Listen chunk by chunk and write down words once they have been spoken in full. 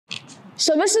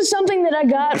So this is something that I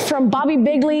got from Bobby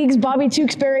Big Leagues, Bobby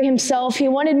Tewksbury himself. He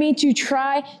wanted me to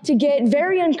try to get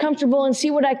very uncomfortable and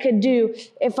see what I could do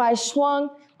if I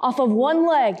swung off of one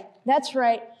leg. That's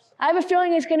right. I have a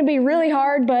feeling it's going to be really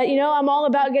hard, but you know, I'm all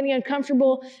about getting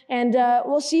uncomfortable, and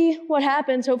we'll see what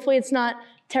happens. Hopefully it's not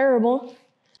terrible.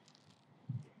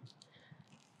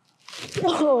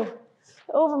 Oh,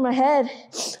 over my head.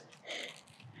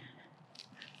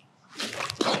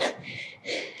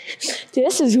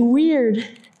 This is weird.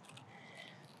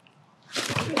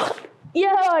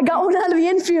 Yeah, I got one out of the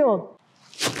infield.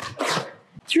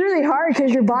 It's really hard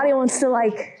because your body wants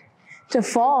to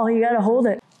fall. You got to hold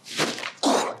it.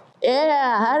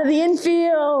 Yeah, out of the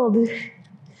infield.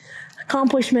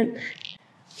 Accomplishment.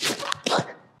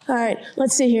 All right,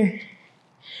 let's see here.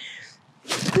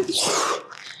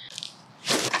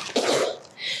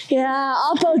 Yeah,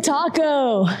 Oppo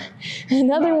Taco.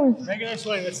 Another one. Regular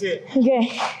swing, let's see it.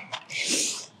 Okay.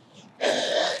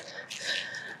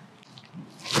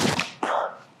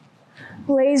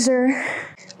 Laser.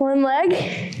 One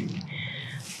leg.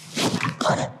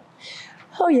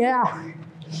 Oh yeah.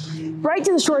 Right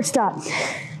to the shortstop.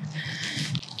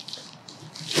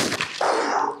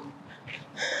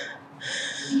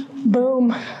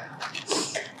 Boom.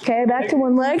 Okay, back to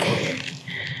one leg.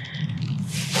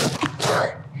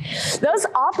 Those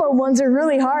Oppo ones are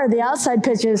really hard, the outside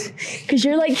pitches, because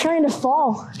you're like trying to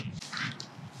fall.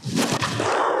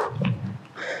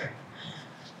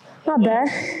 Not bad.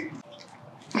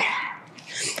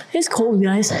 It's cold,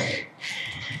 guys. That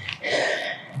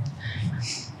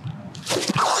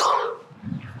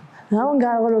one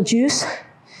got a little juice.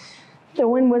 The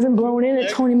wind wasn't blowing in at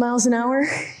 20 miles an hour.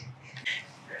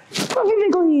 Bobby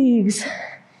Big Leagues.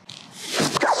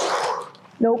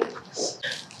 Nope.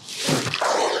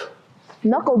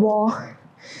 Knuckleball.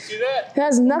 See that?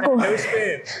 That's knuckle. No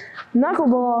spin.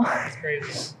 Knuckleball. That's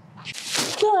crazy.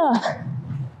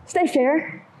 Stay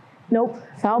fair. Nope.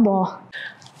 Foul ball.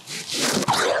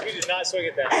 You did not swing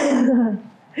at that.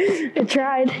 I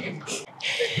tried.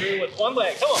 They threw with one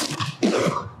leg. Come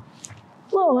on.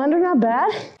 Little under, not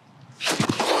bad.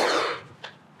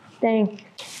 Dang.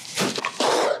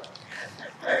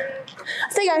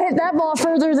 I think I hit that ball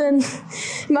further than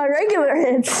my regular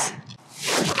hits.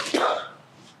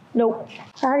 Nope.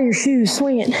 Out of your shoes,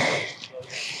 swing it.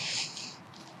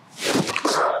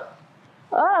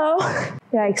 Uh-oh.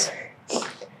 Yikes.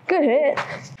 Good hit.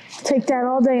 Take that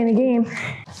all day in a game.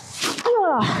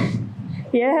 Ah.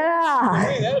 Yeah.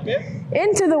 Hey, that a bit.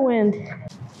 Into the wind.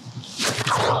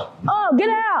 Oh, get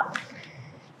out.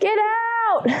 Get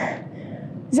out.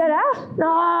 Is that out?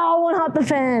 No, one hot the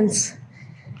fence.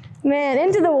 Man,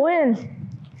 into the wind.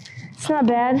 It's not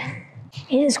bad.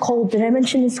 It is cold. Did I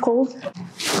mention it's cold?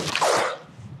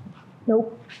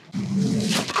 Nope.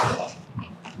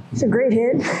 It's a great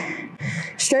hit.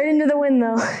 Straight into the wind,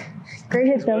 though. Great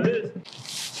hit, though.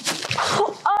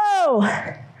 Oh!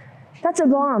 That's a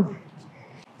bomb.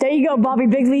 There you go, Bobby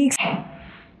Big Leagues.